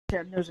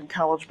sad news in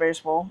college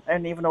baseball,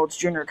 and even though it's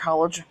junior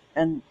college,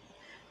 and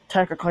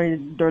technically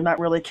they're not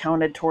really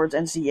counted towards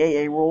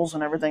NCAA rules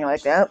and everything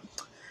like that.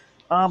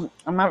 I'm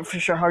not for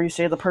sure how you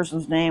say the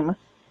person's name,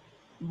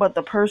 but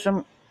the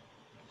person,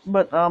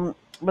 but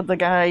the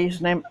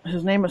guy's name,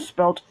 his name is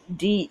spelled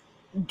Demie.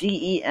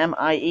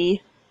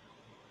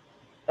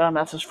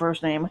 That's his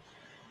first name,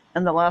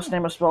 and the last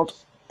name is spelled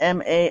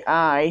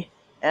Mainieri.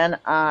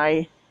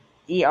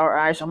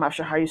 So I'm not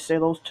sure how you say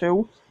those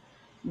two.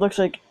 Looks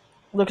like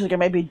it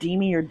may be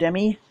Demie or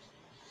Demie.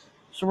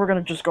 So we're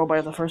gonna just go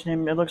by the first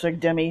name. It looks like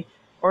Demie,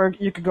 or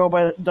you could go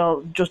by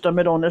just the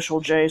middle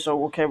initial J.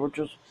 So okay, or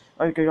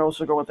you could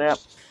also go with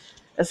that.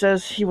 It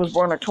says he was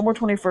born October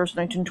 21st,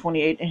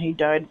 1928, and he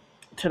died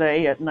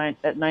today at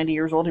 90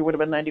 years old. He would have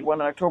been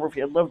 91 in October if he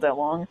had lived that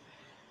long.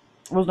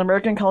 Was an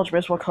American college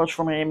baseball coach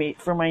for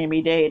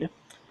Miami-Dade,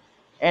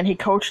 and he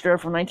coached there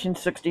from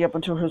 1960 up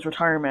until his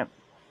retirement.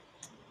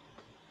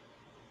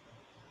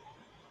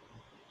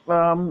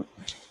 Um,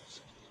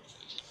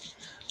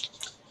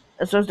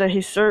 it says that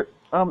he served.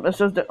 It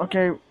says that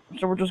okay.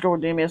 So we'll just go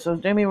with Demie. It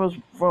says Demie was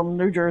from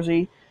New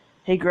Jersey.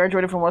 He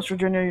graduated from West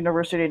Virginia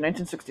University in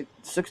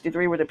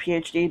 1963 with a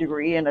PhD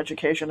degree in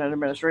education and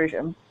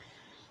administration.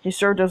 He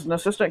served as an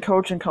assistant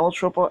coach in college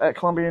football at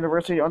Columbia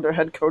University under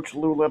head coach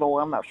Lou Little.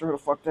 I'm not sure who the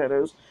fuck that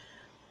is.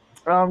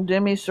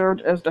 Demie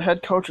served as the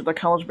head coach of the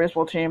college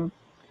baseball team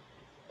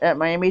at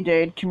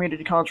Miami-Dade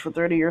Community College for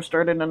 30 years,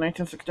 started in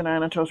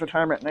 1969 until his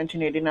retirement in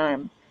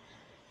 1989.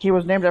 He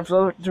was named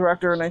athletic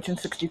director in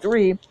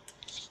 1963,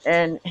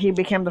 and he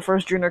became the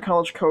first junior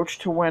college coach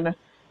to win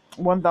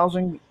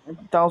 1,000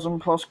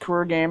 plus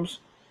career games,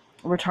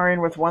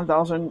 retiring with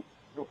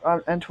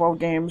 1,012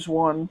 games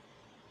won.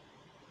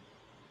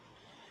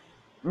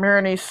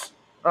 This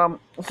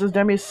is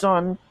Demie's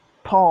son,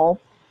 Paul,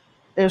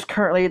 is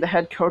currently the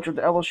head coach of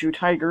the LSU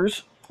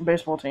Tigers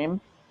baseball team.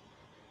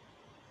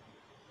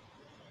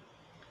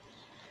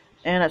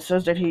 And it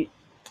says that he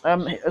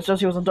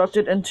was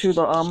inducted into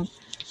the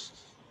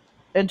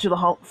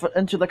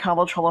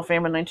College Hall of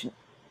Fame in 19. It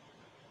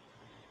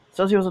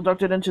says he was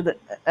inducted into the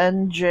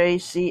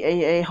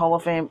NJCAA Hall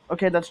of Fame.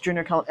 Okay, that's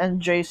junior college.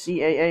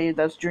 NJCAA,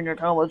 that's junior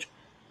college.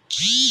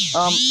 He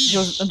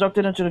was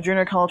inducted into the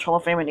Junior College Hall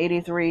of Fame in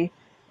 '83,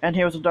 and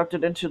he was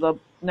inducted into the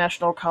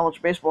National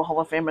College Baseball Hall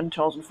of Fame in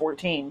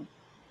 2014.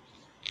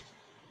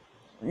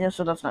 Yeah,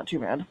 so that's not too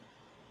bad.